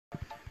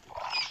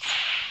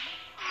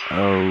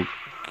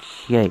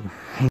Okay.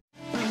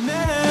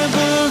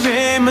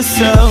 Remembering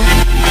myself.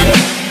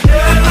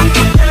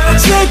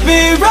 Take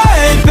me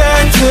right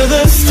back to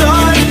the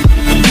start.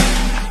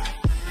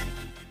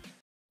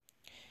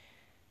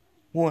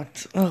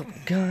 What's up,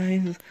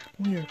 guys?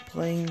 We are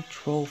playing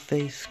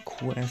Trollface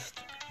Quest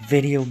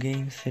video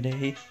games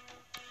today.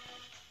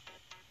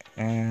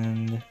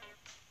 And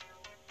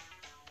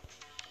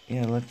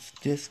yeah, let's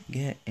just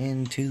get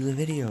into the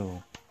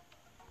video.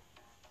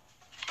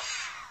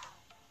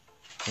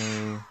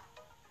 So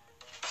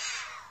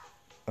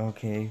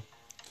okay.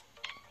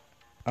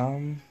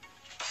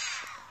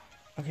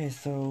 Okay,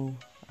 so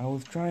I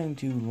was trying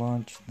to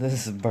launch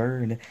this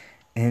bird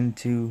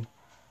into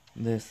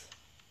this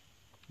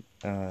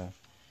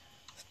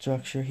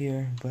structure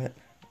here, but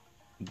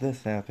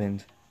this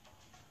happened.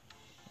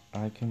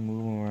 I can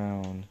move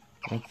around.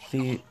 Let's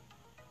see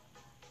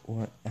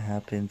what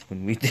happens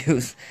when we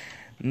do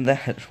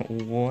that.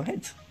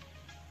 What?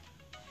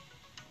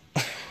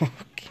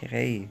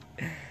 Okay.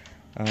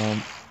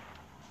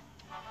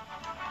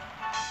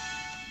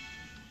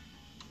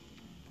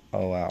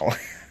 Oh wow.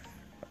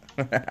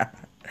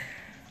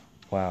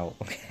 Wow,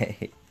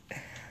 okay.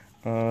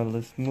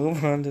 Let's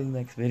move on to the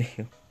next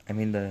video. I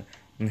mean the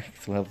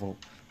next level.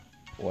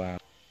 Wow.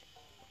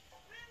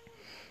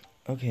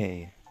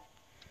 Okay.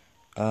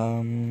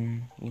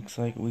 Looks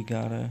like we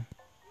got a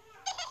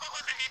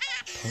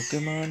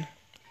Pokemon.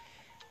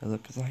 It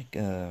looks like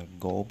a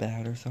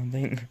Golbat or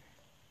something.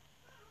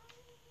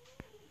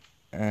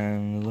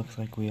 And it looks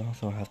like we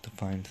also have to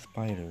find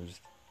spiders.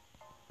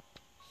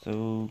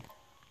 So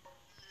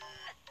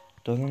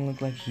doesn't look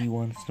like he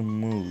wants to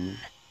move.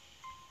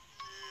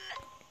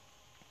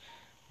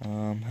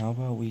 How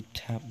about we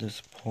tap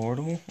this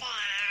portal?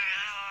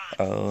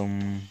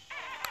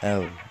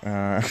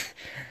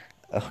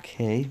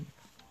 Okay.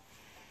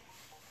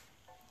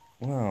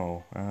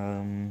 Wow,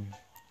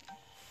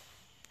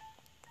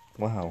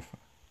 wow.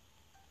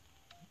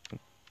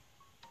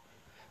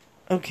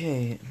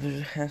 Okay,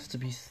 there has to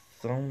be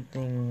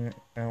something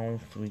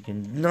else we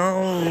can...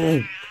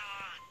 No!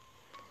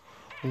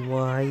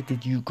 Why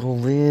did you go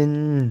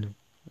in?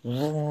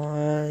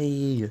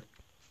 Why?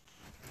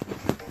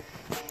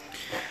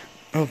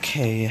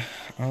 Okay,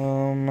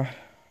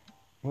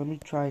 let me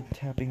try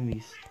tapping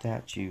these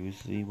statues,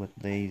 see what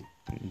they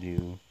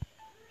do.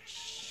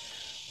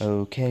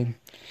 Okay.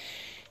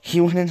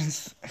 He went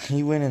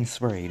and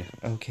sprayed.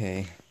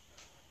 Okay.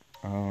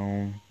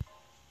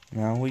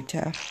 Now we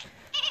tap.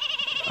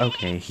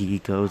 Okay, he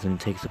goes and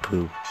takes a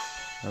poo.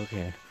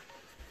 Okay.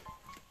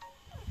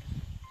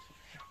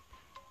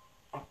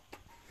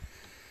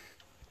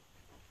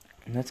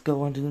 Let's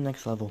go on to the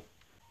next level.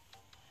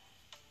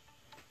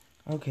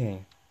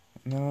 Okay.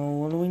 Now,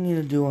 what do we need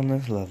to do on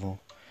this level?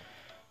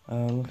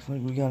 Looks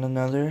like we got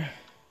another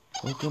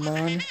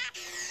Pokemon.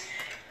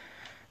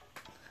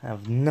 I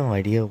have no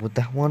idea what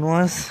that one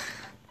was.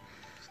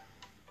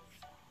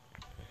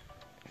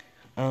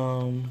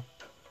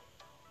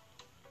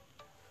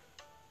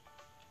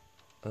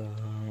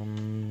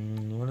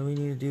 What do we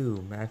need to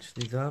do? Match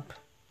these up?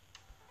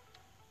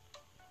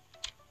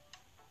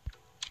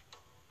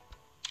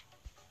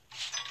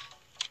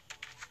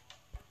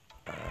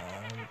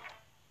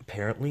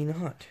 Apparently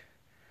not.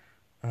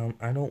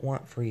 I don't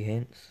want free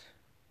hints.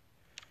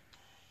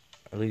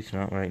 At least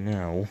not right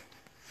now.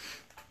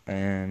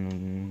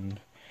 And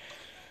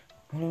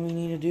what do we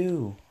need to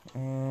do?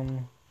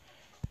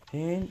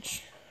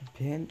 Pinch,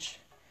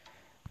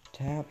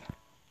 tap,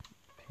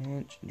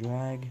 pinch,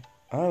 drag.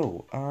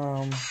 Oh,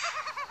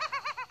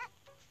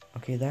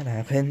 okay, that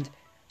happened.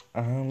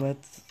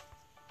 Let's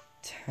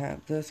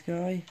tap this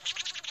guy.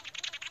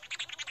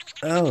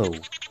 Oh,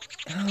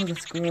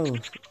 that's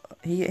gross.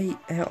 He ate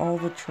all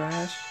the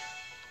trash,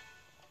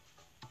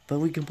 but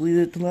we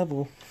completed the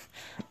level.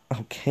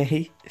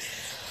 Okay,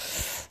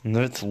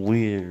 that's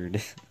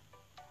weird.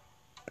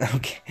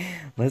 Okay,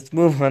 let's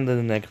move on to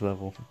the next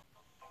level.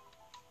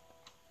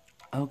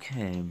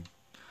 Okay,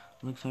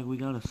 looks like we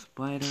got a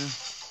spider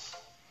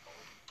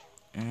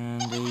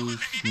and a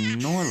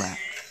Snorlax.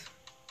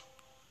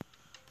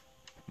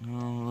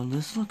 Oh,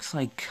 this looks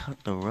like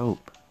cut the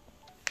rope.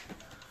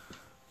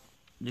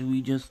 Did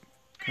we just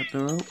cut the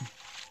rope?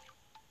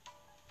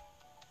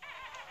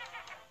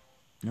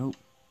 Nope.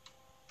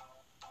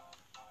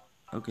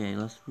 Okay,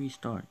 let's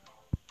restart.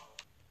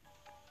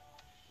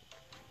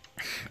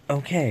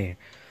 Okay.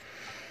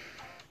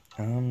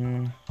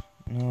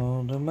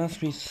 No, there must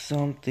be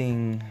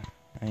something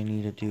I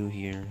need to do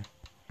here.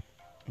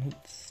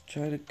 Let's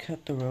try to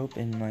cut the rope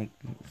and, like,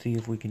 see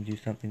if we can do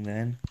something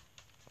then.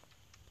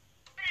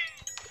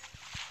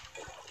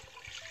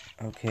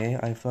 Okay,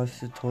 I flushed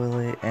the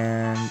toilet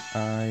and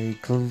I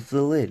closed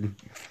the lid.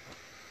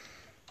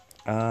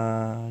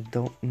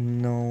 Don't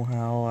know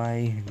how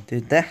I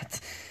did that,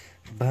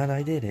 but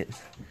I did it.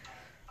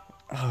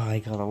 Oh, I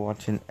gotta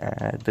watch an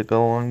ad to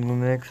go on the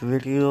next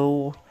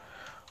video.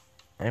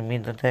 I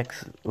mean the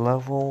next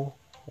level.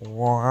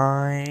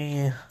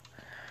 Why?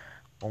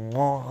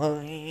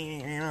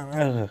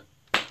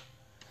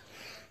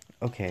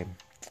 Okay.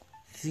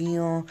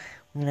 feel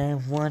when I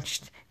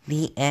watched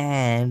the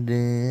ad.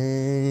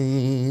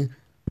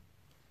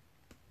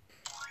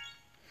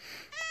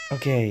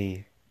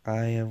 Okay, I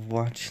have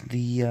watched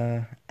the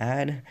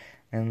ad,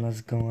 and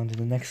let's go on to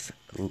the next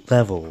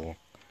level.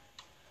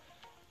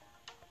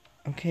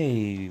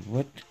 Okay,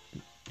 what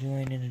do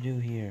I need to do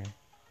here?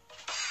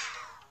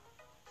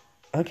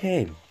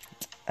 Okay,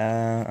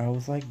 I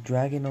was like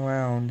dragging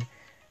around,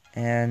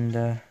 and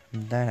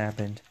that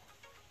happened.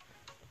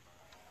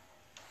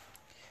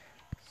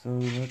 So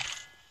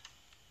let's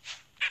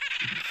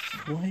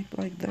swipe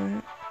like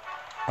that.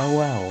 Oh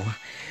wow,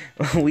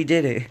 we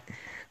did it!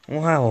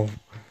 Wow.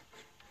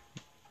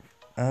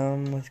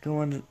 Let's go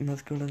on.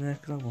 Let's go to the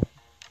next level.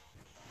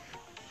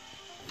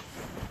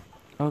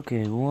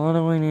 Okay, what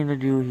do I need to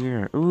do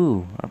here?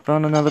 Ooh, I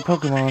found another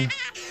Pokemon.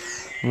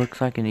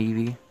 Looks like an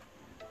Eevee.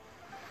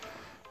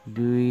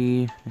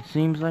 It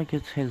seems like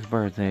it's his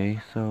birthday,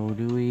 so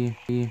do we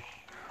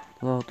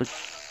blow out the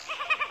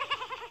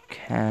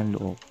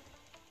candle?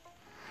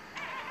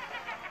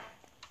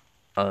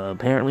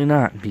 Apparently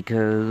not,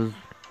 because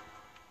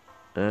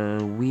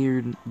a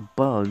weird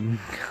bug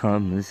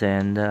comes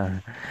and,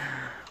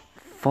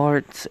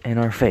 farts in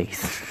our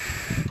face.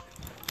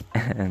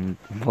 And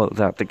blows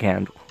out the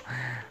candle.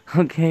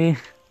 Okay,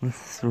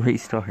 let's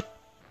restart.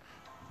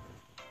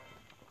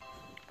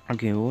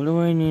 Okay, what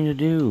do I need to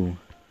do?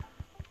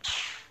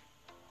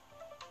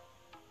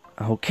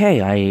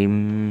 Okay, I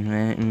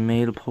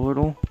made a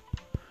portal.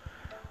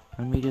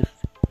 Let me just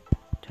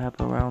tap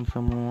around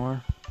some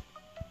more.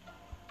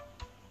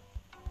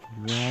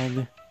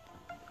 Drag.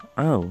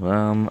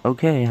 Oh,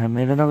 okay, I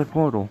made another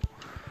portal.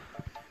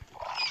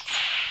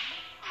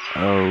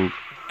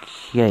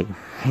 Okay.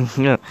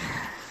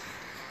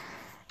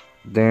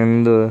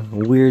 Then the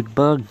weird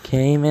bug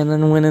came and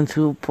then went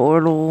into a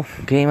portal,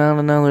 came out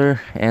another,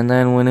 and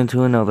then went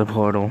into another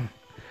portal.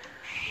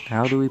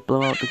 How do we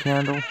blow out the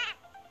candle?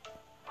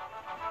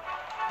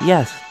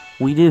 Yes,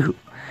 we do.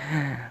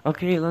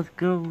 Okay, let's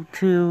go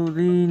to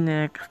the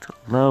next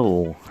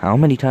level. How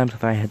many times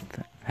have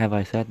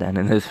I said that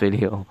in this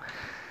video?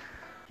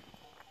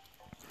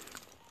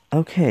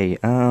 Okay,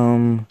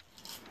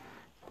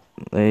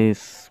 a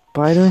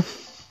spider.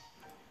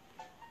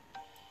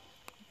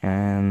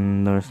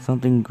 And there's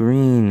something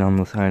green on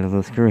the side of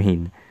the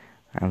screen.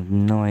 I have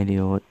no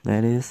idea what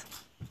that is.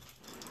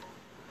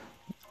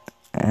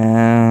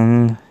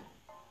 And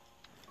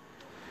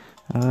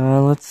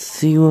let's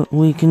see what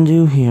we can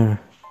do here.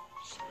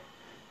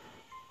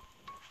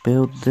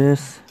 Build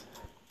this.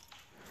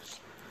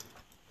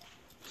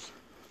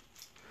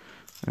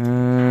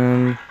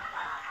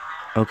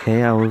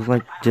 Okay, I was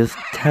like just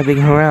tapping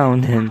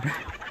around and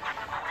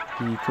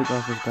he took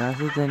off his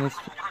glasses and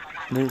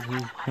there's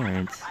his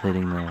parents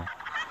sitting there.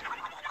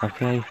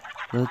 Okay,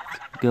 let's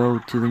go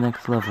to the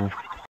next level.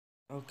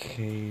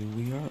 Okay,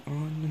 we are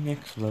on the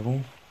next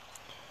level.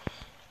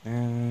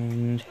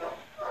 And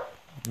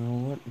now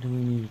what do we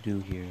need to do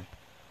here?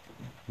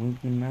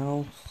 Move the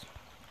mouse.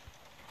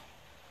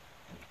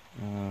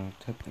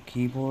 Tap the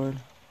keyboard.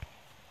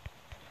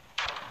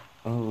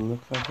 Oh,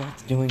 looks like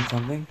that's doing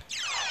something.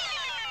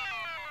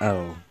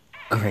 Oh,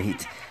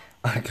 great.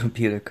 Our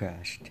computer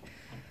crashed.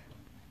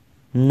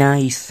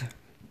 Nice.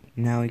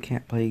 Now we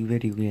can't play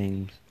video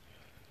games.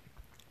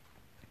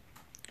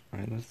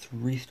 Alright, let's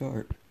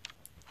restart.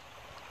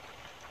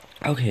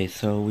 Okay,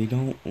 so we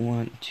don't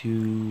want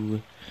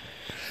to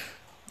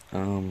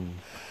we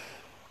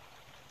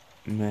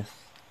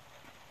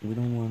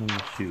don't want him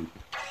to shoot.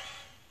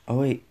 Oh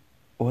wait,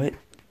 what?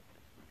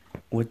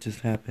 What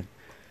just happened?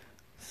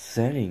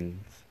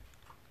 Settings.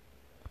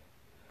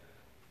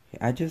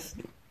 I just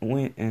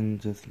went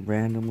and just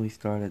randomly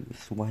started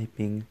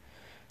swiping,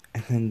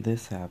 and then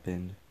this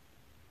happened.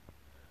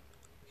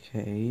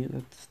 Okay,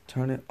 let's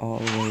turn it all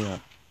the way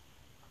up.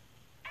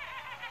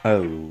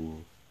 Oh.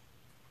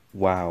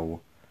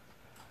 Wow.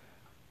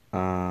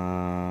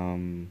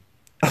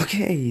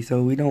 Okay,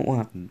 so we don't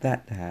want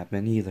that to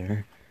happen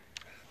either.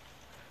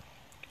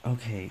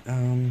 Okay,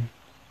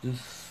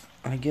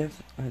 I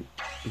guess,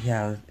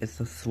 yeah, it's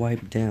a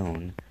swipe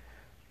down.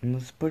 And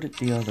let's put it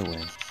the other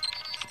way.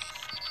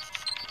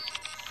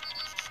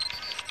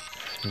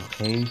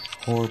 Okay,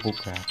 horrible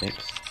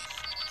graphics.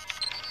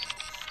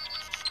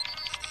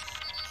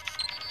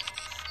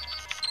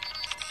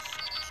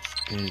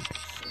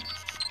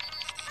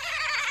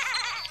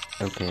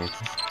 Okay.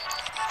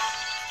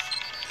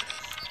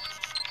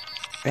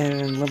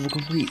 And level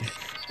complete.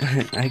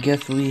 I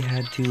guess we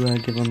had to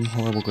give them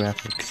horrible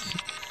graphics.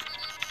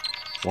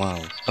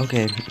 Wow.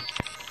 Okay.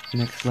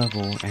 Next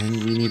level,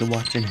 and we need to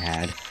watch an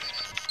ad.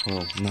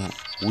 Well, not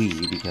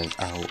we, because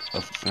I'll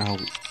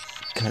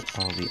cut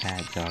all the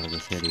ads out of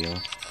this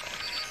video.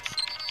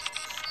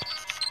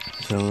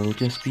 So it'll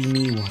just be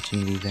me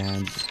watching these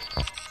ads.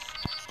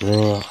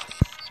 Ugh.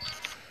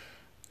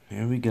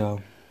 Here we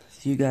go.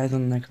 See you guys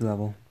on the next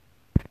level.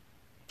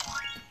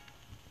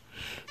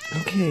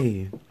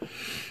 Okay,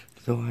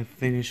 so I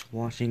finished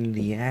watching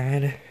the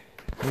ad,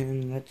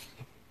 and let's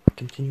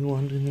continue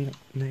on to the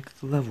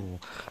next level.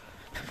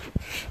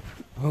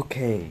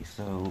 Okay,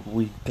 so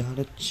we've got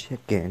a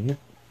chicken,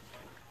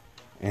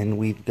 and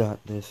we've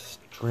got this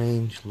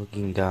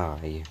strange-looking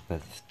guy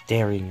that's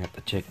staring at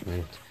the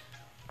chicken.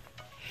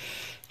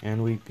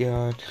 And we've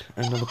got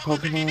another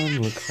Pokemon,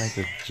 looks like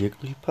a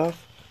Jigglypuff,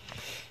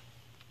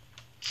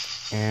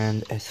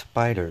 and a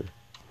spider.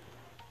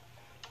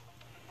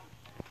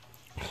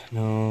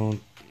 Now,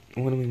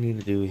 what do we need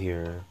to do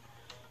here?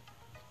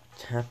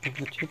 Tap on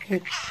the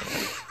chicken?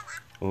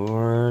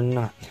 Or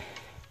not?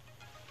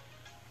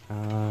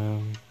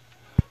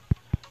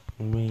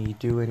 Can we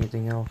do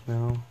anything else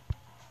now?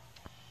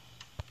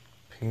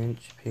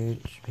 Pinch,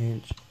 pinch,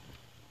 pinch,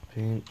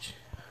 pinch.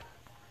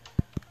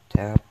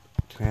 Tap,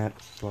 tap,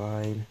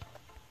 slide,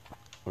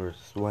 or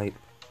swipe.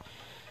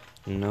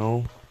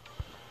 No.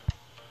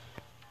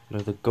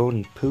 There's a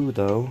golden poo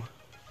though.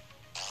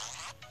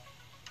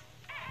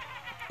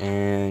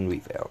 And we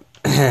failed.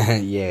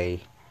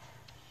 Yay.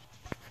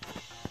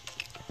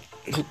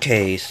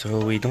 Okay,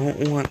 so we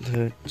don't want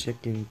the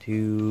chicken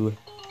to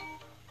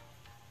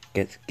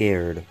get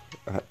scared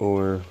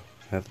or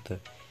have the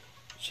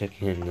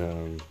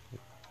chicken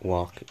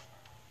walk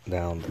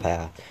down the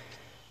path.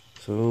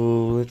 So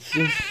let's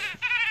just...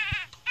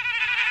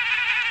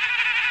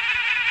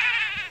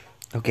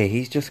 Okay,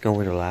 he's just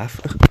going to laugh.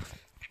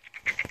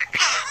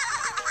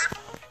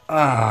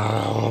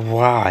 Ah,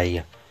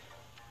 why?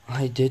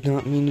 I did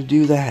not mean to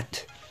do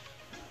that.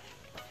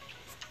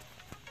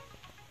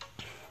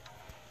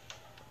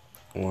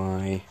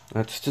 Why?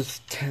 Let's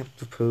just tap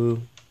the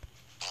poo.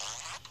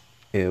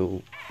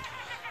 Ew.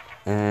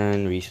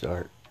 And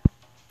restart.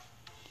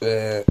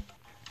 Okay,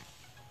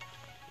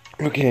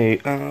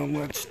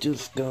 let's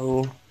just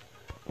go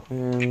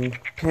and...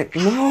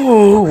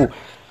 No!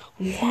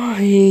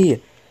 Why?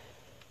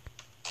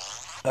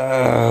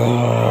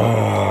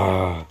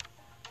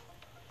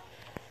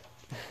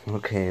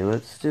 Okay,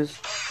 let's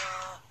just...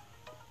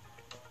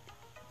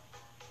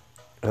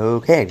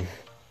 Okay.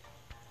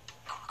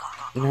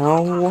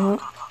 Now what?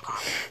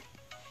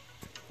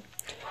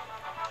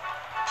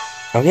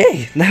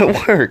 Okay,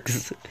 that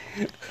works.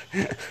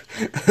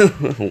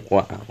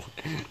 Wow.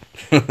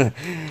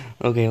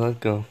 Okay, let's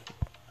go.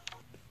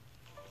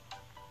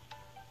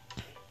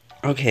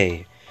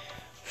 Okay,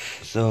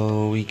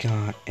 so we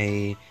got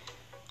a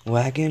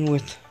wagon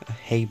with a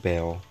hay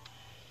bale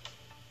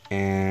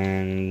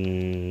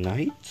and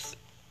knights.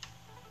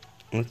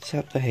 Let's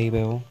tap the hay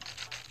bale.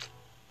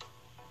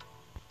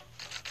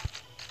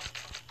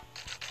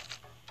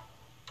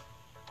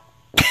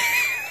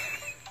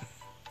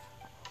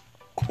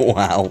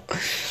 Wow.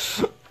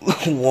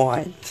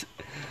 What?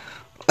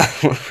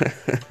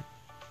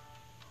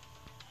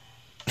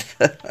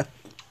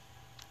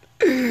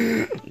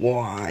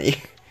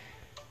 Why?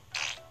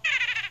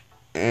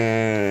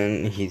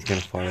 And he's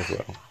gonna fall as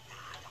well.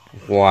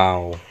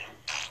 Wow.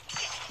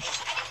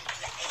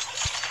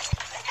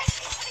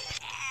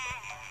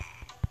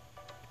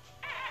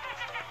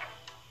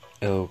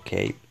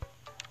 Okay.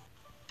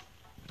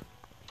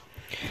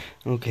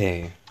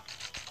 Okay.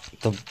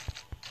 The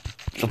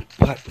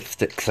butt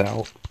sticks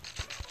out.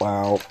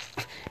 Wow.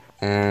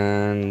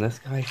 And this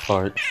guy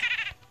farts.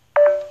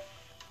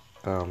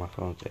 Oh, my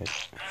phone's dead.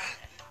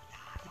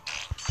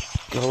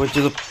 Go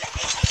into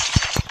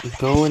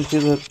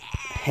the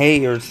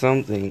hay or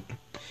something.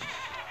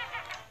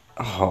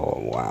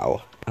 Oh,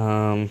 wow.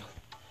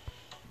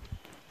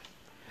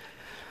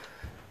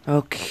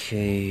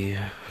 Okay.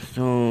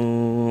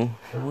 So,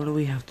 what do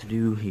we have to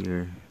do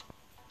here?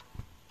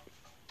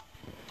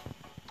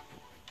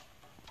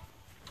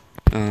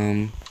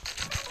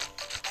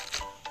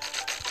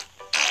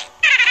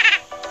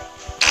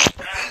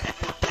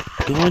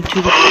 Go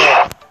into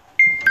the...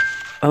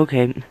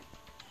 Okay.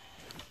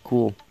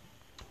 Cool.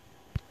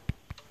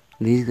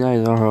 These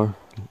guys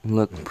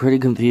look pretty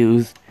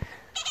confused.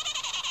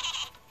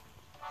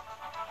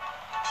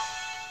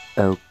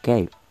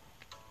 Okay.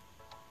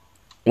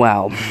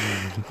 Wow.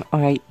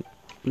 Alright.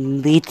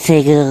 Let's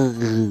take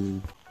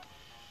a...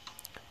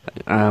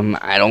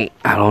 I don't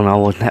know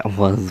what that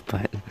was,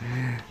 but...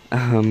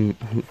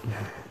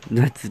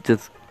 let's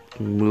just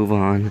move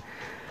on.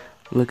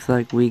 Looks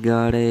like we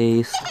got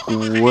a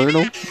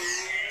Squirtle.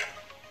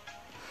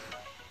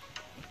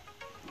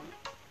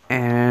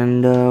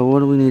 And, what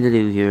do we need to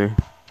do here?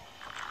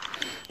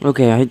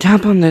 Okay, I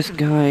tap on this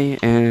guy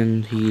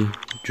and he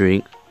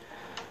drinks.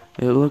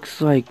 It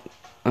looks like,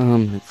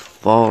 it's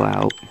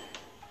Fallout.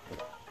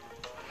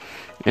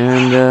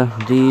 And,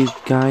 these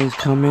guys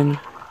come and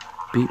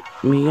beat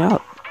me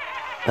up.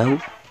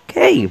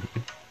 Okay.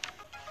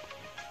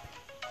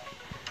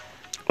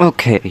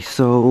 Okay,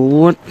 so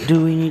what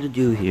do we need to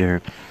do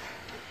here?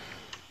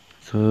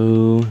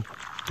 So,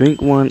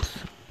 drink once.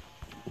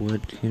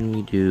 What can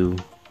we do?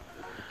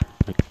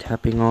 Like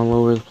tapping all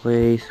over the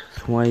place,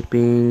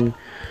 swiping,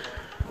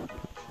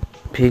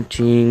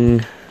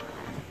 pinching,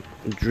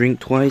 drink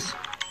twice.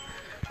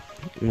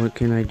 What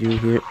can I do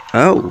here?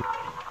 Oh!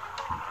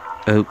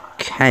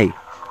 Okay.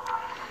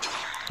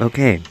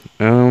 Okay,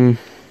 the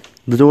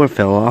door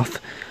fell off,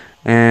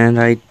 and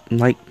I,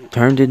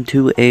 turned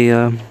into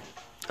a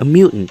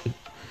mutant.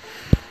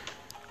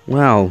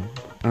 Wow.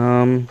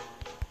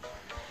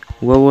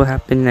 What will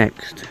happen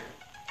next?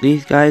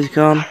 These guys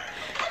come,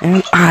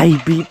 and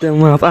I beat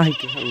them up. I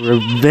got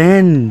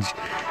revenge.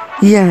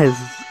 Yes.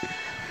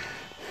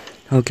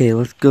 Okay,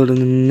 let's go to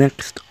the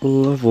next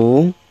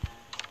level.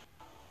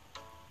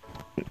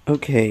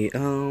 Okay,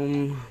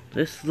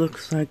 this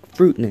looks like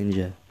Fruit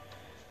Ninja.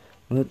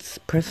 Let's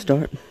press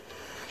start.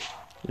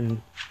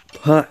 And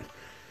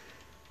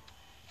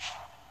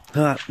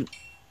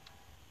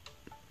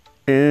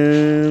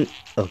and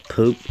a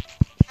poop.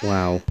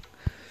 Wow.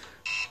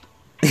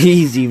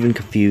 He's even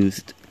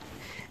confused.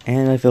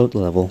 And I felt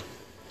level.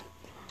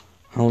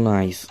 How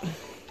nice.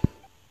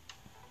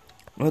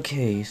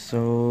 Okay,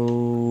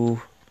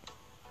 so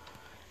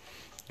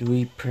do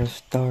we press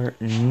start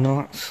and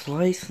not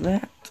slice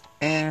that?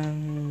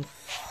 And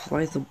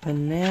slice a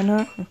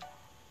banana?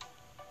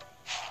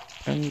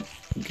 And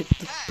get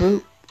the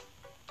fruit?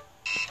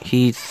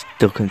 He's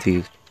still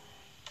confused.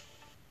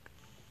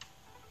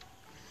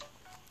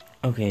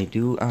 Okay,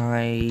 do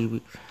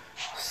I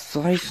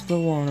slice the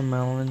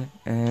watermelon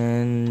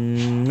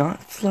and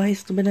not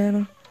slice the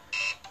banana?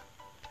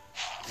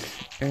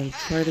 And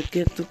try to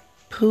get the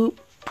poop?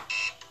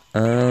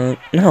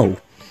 No.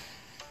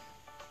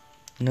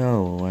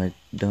 No, I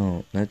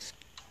don't. Let's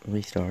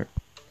restart.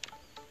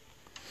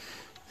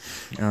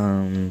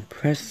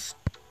 Press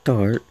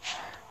start.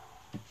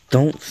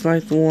 Don't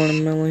slice the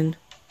watermelon.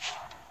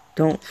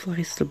 Don't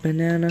slice the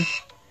banana.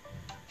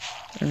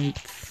 And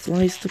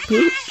slice the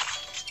poop.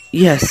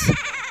 Yes!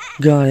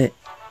 Got it.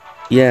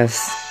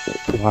 Yes.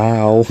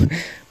 Wow.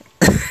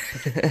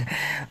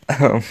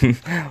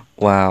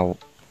 Wow.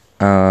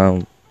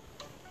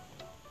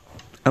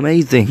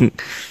 Amazing.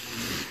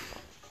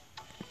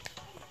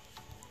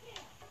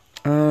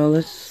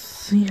 Let's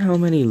see how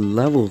many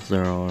levels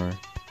there are.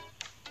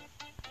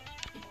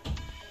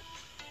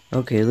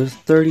 Okay, there's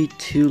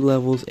 32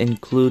 levels,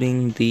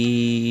 including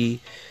the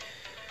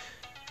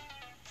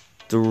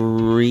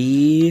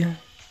 3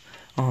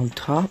 on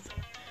top.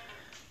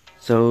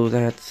 So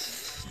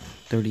that's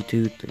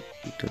 32,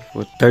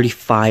 34,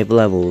 35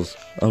 levels.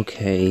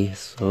 Okay,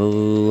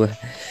 so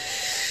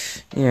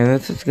yeah,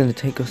 that's just gonna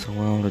take us a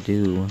while to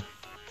do.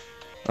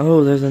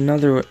 Oh, there's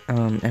another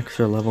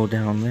extra level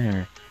down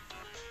there.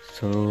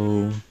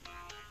 So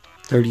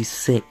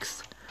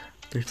 36.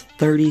 There's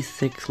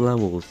 36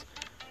 levels.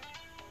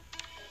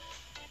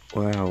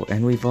 Wow,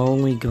 and we've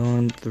only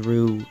gone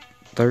through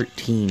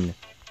 13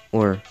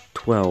 or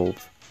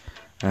 12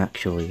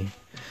 actually.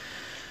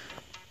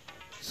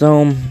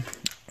 So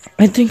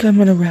I think I'm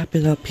gonna wrap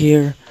it up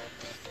here.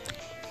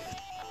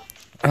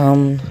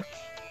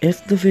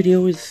 If the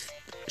video is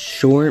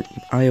short,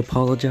 I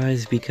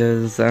apologize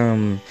because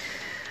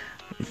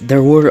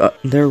there were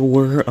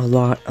a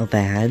lot of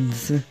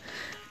ads,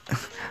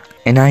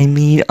 and I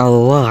mean a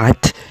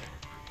lot,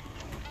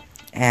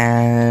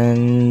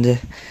 and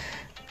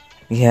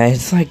yeah,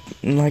 it's like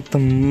the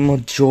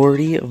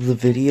majority of the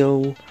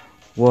video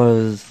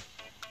was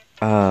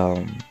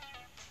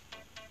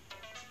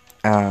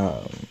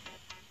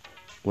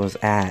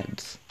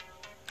ads.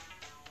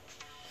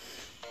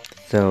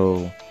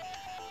 So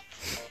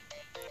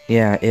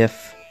yeah,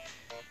 if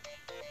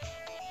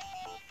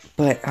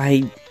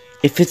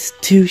it's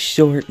too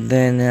short,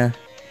 then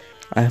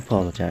I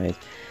apologize.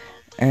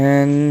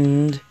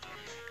 And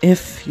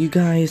if you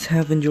guys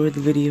have enjoyed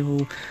the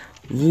video,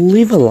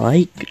 leave a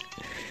like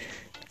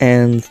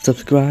and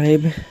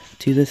subscribe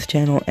to this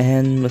channel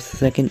and the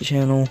second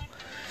channel,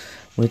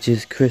 which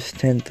is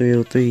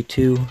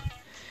Chris10332.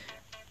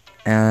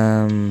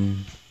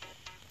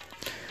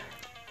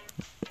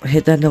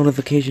 Hit that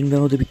notification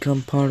bell to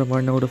become part of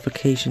our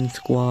notification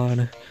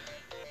squad.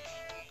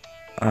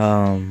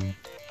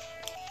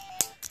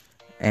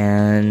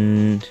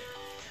 And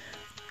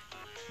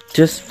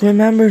just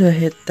remember to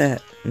hit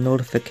that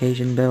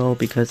notification bell,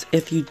 because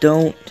if you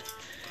don't,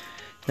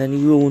 then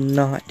you will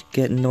not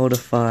get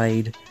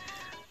notified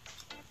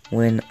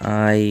when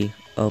I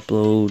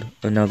upload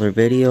another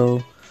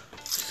video.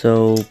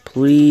 So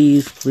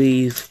please,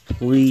 please,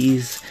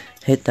 please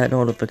hit that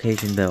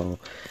notification bell.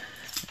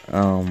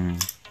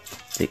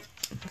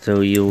 So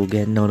you'll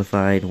get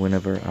notified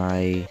whenever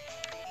I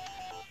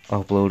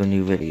upload a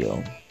new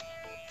video.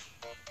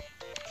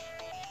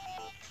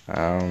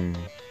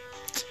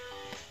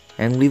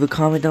 And leave a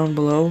comment down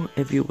below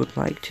if you would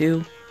like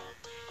to.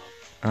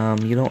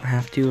 You don't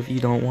have to if you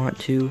don't want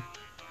to.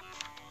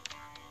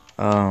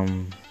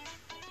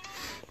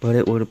 But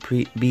it would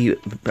be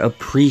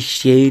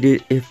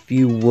appreciated if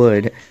you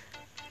would.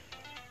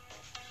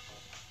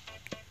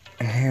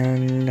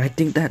 And I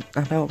think that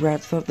about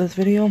wraps up this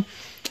video.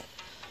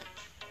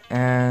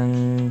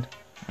 And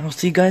I'll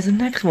see you guys in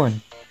the next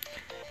one.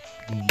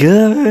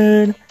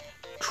 Good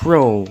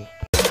troll.